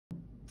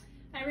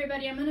Hi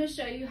everybody, I'm going to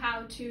show you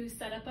how to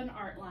set up an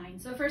art line.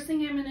 So first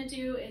thing I'm going to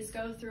do is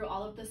go through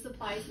all of the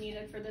supplies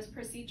needed for this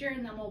procedure,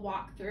 and then we'll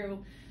walk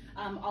through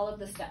all of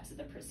the steps of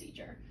the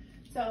procedure.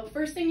 So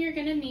first thing you're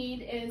going to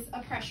need is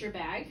a pressure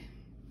bag.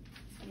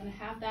 So I'm going to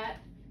have that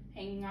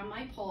hanging on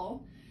my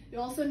pole. You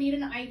also need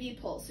an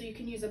IV pole. So you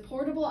can use a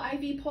portable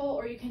IV pole,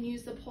 or you can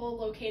use the pole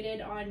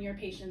located on your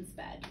patient's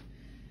bed.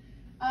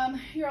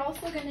 You're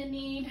also going to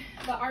need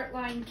the art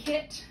line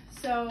kit.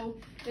 So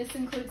this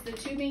includes the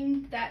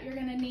tubing that you're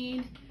going to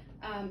need.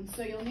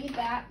 So you'll need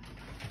that.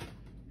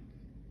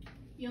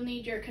 You'll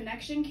need your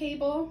connection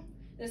cable.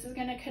 This is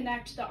going to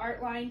connect the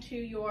art line to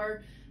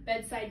your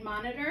bedside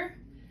monitor.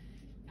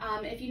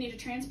 If you need to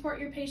transport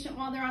your patient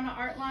while they're on an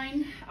art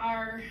line,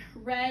 our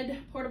red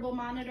portable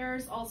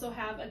monitors also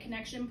have a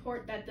connection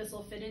port that this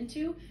will fit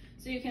into,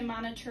 so you can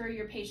monitor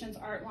your patient's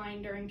art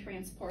line during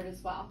transport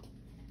as well.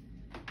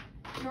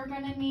 You're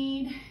going to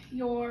need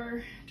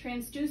your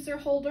transducer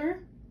holder.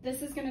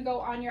 This is going to go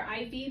on your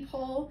IV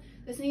pole.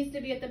 This needs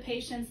to be at the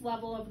patient's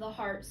level of the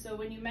heart. So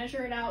when you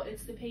measure it out,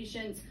 it's the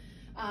patient's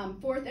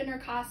fourth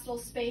intercostal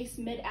space,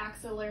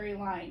 mid-axillary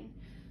line.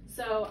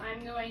 So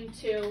I'm going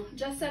to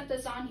just set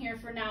this on here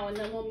for now, and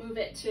then we'll move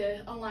it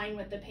to align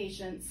with the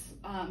patient's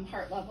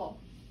heart level.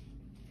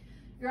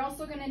 You're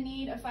also going to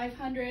need a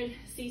 500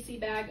 cc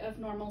bag of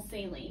normal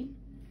saline.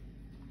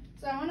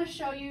 So I want to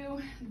show you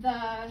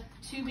the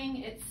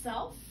tubing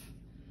itself.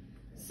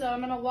 So I'm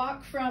going to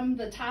walk from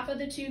the top of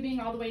the tubing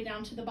all the way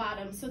down to the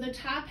bottom. So the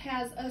top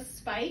has a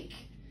spike,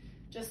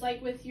 just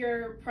like with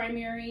your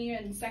primary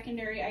and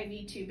secondary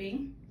IV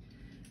tubing.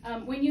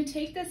 When you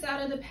take this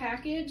out of the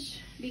package,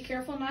 be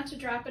careful not to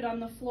drop it on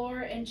the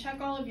floor, and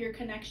check all of your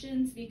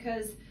connections,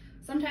 because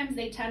sometimes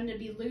they tend to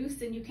be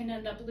loose and you can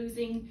end up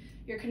losing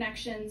your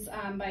connections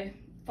by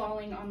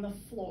falling on the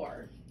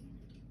floor.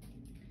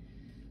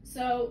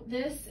 So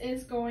this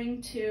is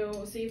going to,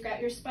 so you've got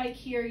your spike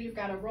here, you've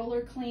got a roller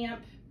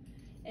clamp,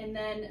 and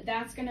then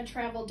that's going to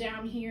travel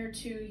down here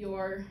to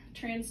your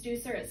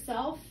transducer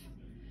itself,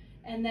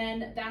 and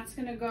then that's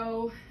going to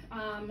go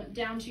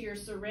down to your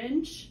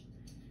syringe,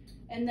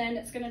 and then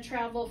it's going to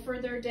travel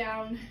further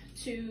down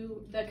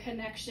to the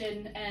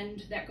connection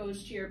end that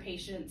goes to your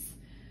patient's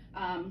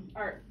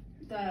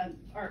the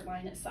art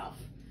line itself.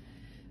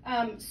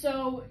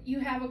 So you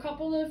have a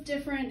couple of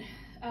different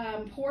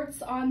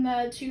ports on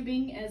the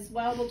tubing as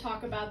well. We'll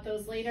talk about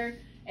those later.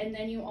 And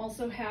then you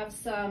also have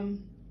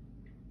some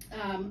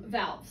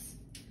valves.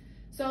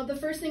 So the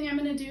first thing I'm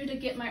going to do to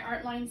get my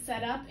art line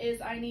set up is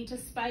I need to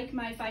spike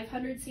my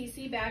 500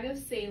 cc bag of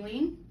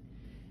saline,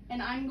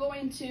 and I'm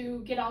going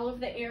to get all of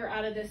the air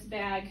out of this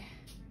bag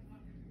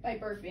by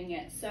burping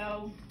it.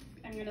 So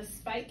I'm going to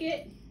spike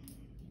it,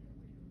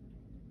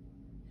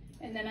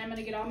 and then I'm going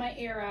to get all my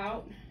air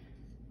out,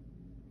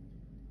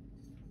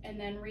 and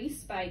then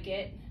re-spike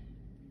it,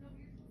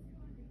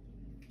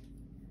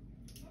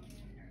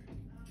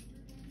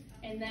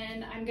 and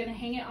then I'm going to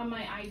hang it on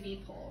my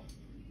IV pole.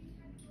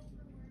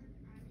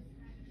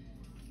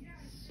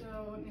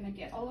 So I'm going to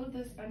get all of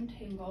this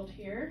untangled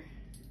here.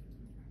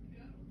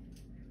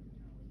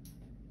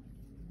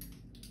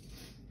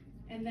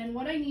 And then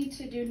what I need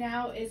to do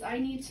now is I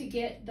need to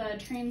get the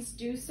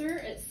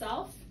transducer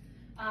itself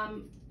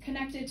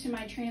connected to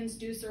my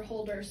transducer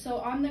holder. So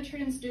on the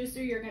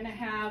transducer, you're going to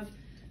have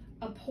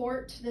a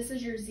port. This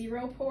is your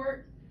 0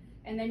 port,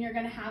 and then you're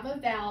going to have a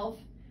valve,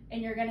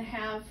 and you're going to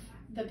have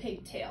the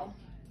pigtail.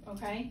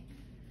 Okay,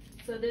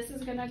 so this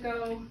is going to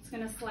go, it's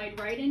going to slide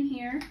right in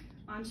here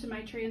onto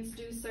my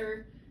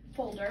transducer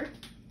holder,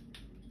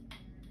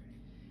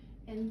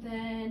 and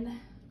then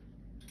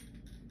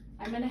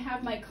I'm going to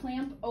have my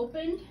clamp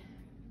open,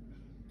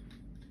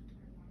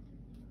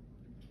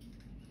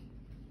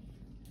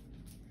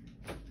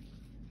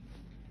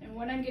 and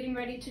what I'm getting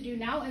ready to do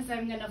now is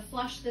I'm going to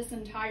flush this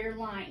entire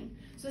line.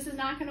 So this is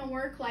not going to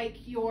work like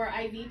your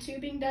IV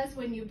tubing does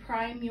when you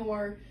prime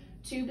your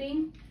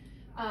tubing.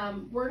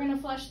 We're going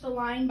to flush the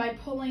line by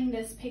pulling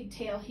this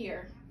pigtail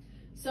here.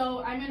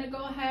 So I'm going to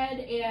go ahead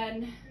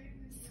and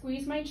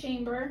squeeze my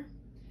chamber,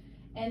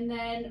 and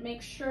then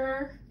make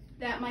sure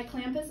that my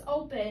clamp is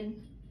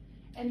open.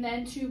 And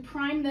then to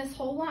prime this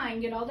whole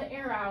line, get all the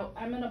air out,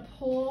 I'm going to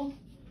pull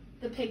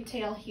the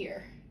pigtail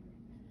here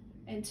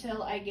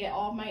until I get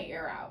all my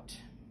air out.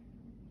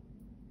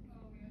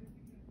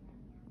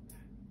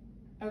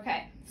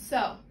 Okay,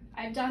 so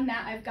I've done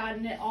that. I've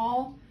gotten it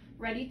all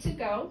ready to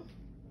go.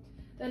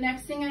 The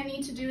next thing I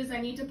need to do is I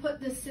need to put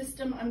this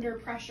system under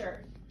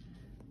pressure.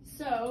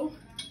 So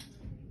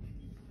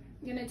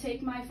I'm going to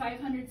take my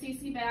 500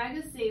 cc bag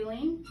of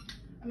saline.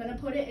 I'm going to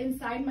put it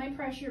inside my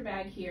pressure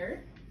bag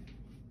here.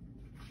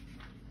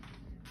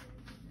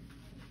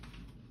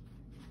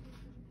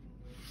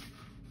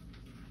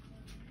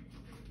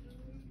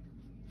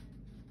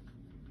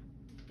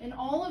 And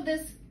all of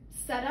this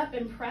setup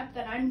and prep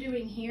that I'm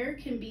doing here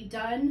can be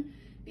done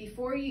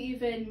before you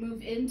even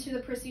move into the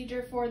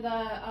procedure for the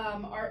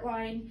art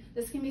line.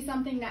 This can be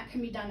something that can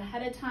be done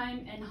ahead of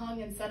time and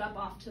hung and set up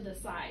off to the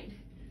side.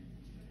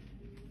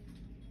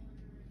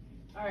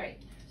 All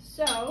right,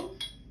 so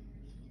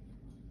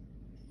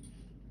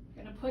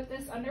gonna put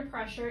this under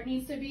pressure. It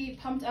needs to be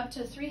pumped up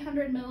to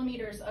 300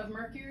 millimeters of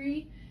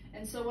mercury.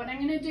 And so what I'm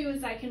gonna do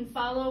is I can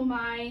follow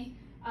my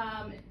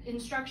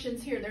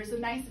instructions here. There's a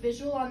nice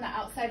visual on the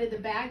outside of the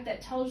bag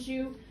that tells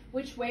you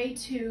which way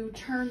to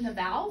turn the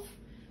valve.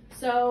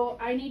 So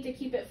I need to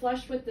keep it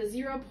flush with the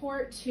 0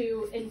 port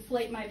to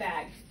inflate my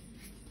bag.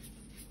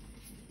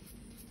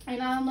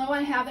 And I'll know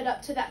I have it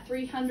up to that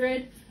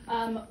 300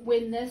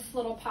 when this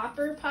little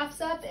popper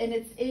pops up and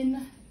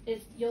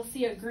you'll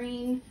see a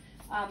green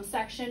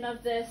section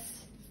of this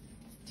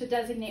to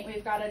designate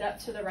we've got it up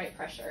to the right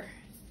pressure.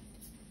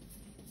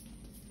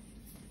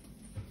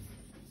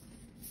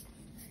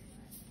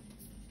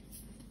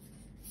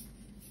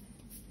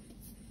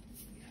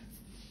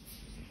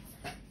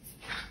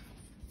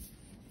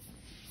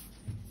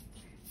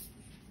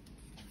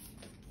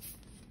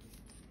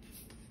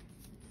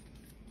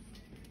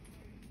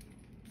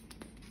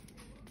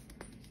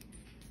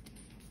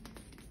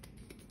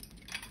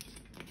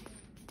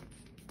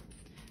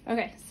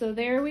 Okay, so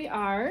there we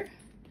are.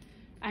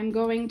 I'm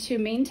going to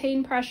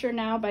maintain pressure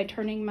now by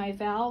turning my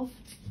valve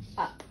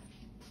up.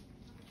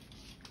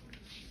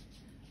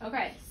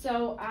 Okay,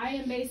 so I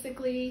am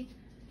basically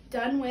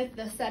done with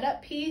the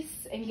setup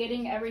piece and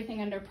getting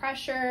everything under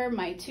pressure.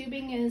 My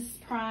tubing is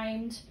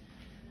primed.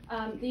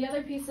 The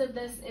other piece of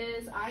this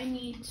is I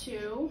need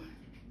to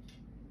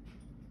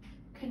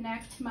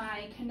connect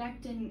my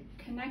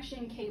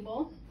connection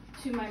cable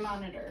to my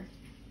monitor.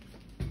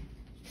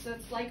 So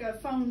it's like a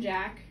phone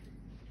jack.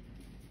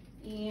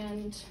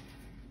 And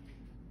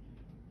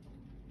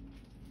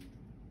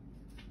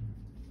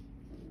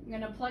I'm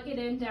gonna plug it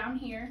in down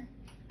here.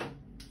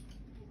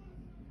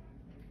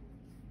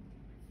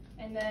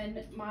 And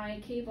then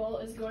my cable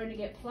is going to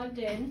get plugged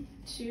in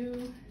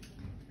to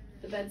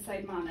the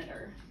bedside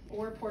monitor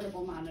or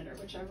portable monitor,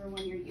 whichever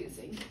one you're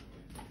using.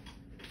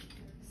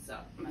 So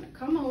I'm gonna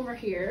come over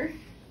here,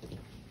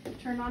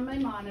 turn on my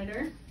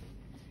monitor.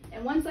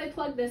 And once I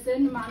plug this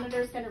in, the monitor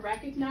is gonna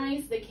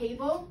recognize the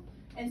cable.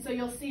 And so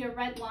you'll see a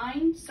red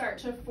line start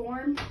to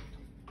form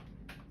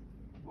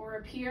or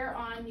appear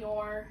on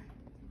your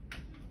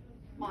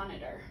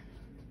monitor.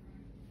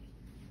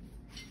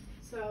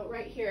 So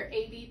right here,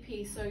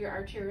 ABP, so your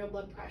arterial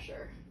blood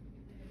pressure.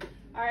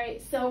 All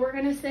right, so we're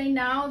gonna say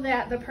now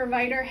that the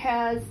provider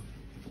has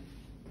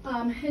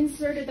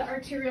inserted the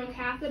arterial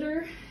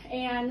catheter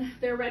and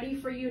they're ready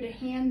for you to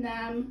hand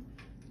them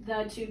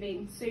the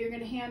tubing. So you're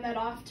gonna hand that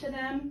off to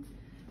them.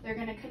 They're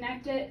gonna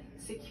connect it,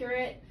 secure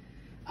it.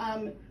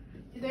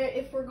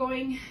 If we're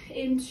going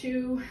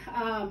into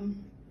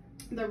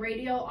the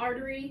radial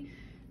artery,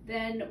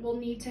 then we'll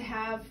need to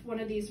have one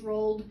of these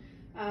rolled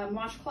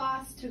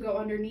washcloths to go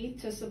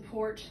underneath to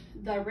support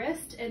the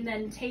wrist, and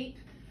then tape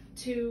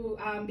to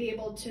be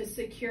able to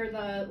secure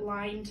the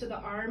line to the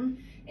arm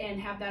and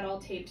have that all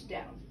taped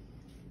down.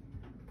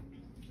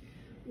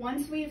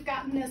 Once we've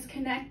gotten this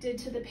connected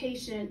to the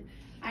patient,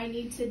 I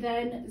need to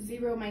then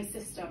zero my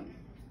system,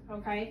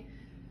 okay?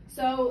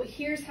 So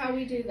here's how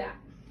we do that.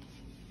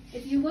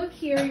 If you look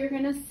here, you're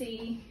gonna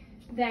see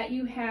that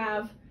you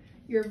have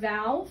your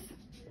valve,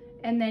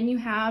 and then you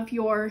have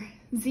your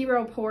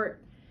 0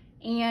 port,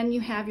 and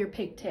you have your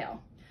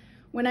pigtail.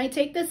 When I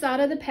take this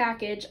out of the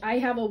package, I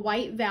have a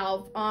white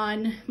valve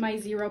on my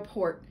 0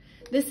 port.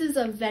 This is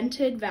a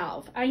vented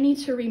valve. I need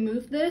to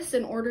remove this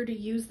in order to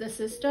use the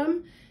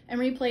system and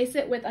replace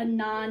it with a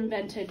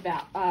non-vented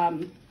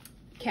valve,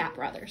 cap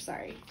rather,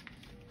 sorry.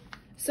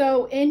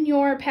 So in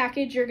your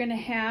package, you're gonna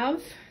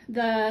have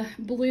the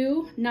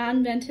blue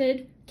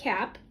non-vented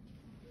cap.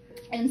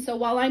 And so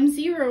while I'm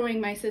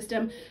zeroing my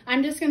system,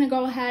 I'm just gonna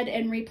go ahead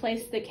and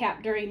replace the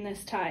cap during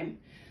this time.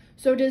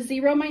 So to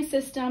zero my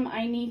system,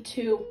 I need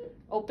to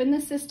open the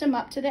system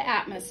up to the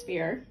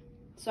atmosphere.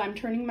 So I'm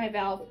turning my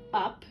valve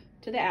up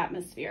to the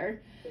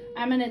atmosphere.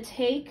 I'm gonna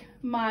take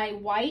my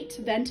white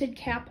vented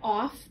cap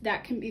off.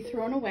 That can be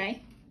thrown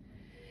away.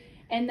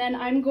 And then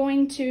I'm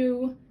going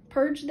to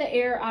purge the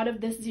air out of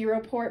this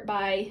 0 port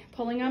by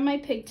pulling on my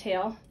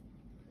pigtail.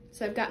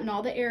 So I've gotten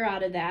all the air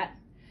out of that.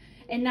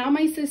 And now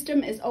my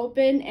system is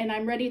open and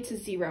I'm ready to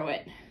zero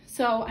it.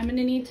 So I'm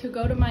gonna need to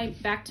go to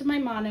back to my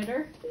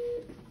monitor.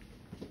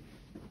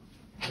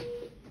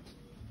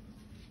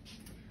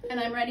 And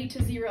I'm ready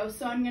to zero.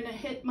 So I'm gonna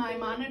hit my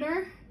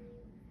monitor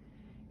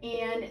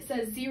and it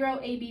says 0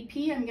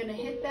 ABP. I'm gonna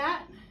hit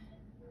that.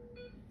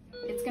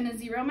 It's gonna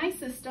zero my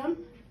system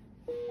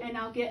and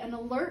I'll get an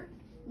alert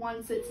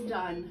once it's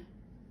done.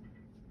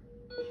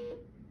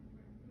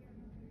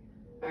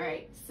 All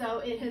right, so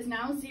it has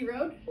now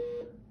zeroed.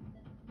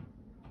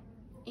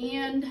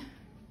 And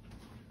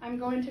I'm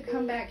going to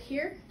come back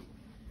here,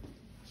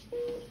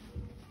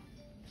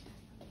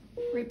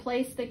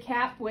 replace the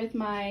cap with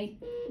my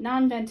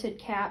non-vented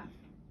cap,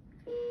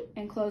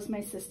 and close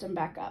my system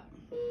back up.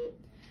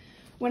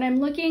 When I'm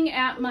looking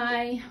at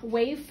my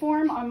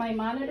waveform on my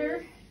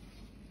monitor,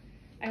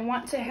 I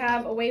want to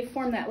have a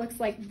waveform that looks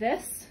like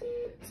this.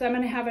 So I'm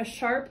going to have a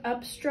sharp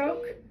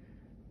upstroke,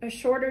 a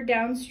shorter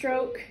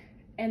downstroke,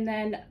 and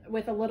then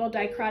with a little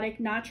dichrotic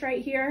notch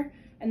right here,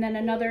 and then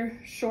another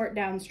short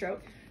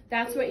downstroke.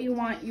 That's what you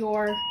want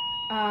your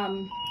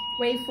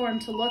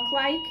waveform to look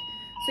like,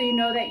 so you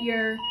know that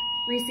you're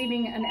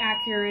receiving an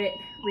accurate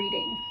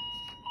reading.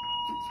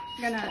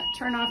 I'm gonna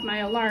turn off my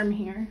alarm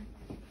here.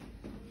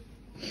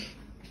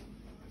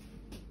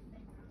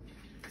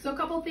 So a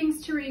couple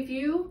things to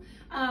review.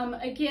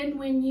 Again,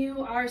 when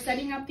you are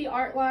setting up the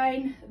art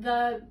line,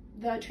 the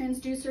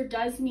transducer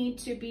does need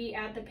to be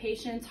at the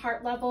patient's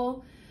heart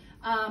level.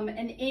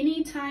 And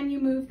anytime you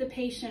move the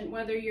patient,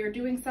 whether you're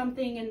doing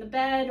something in the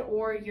bed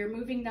or you're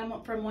moving them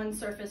from one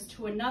surface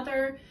to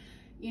another,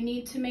 you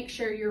need to make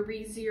sure you're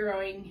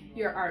re-zeroing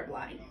your art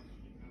line.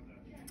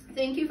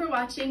 Thank you for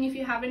watching. If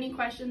you have any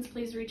questions,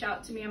 please reach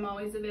out to me. I'm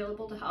always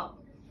available to help.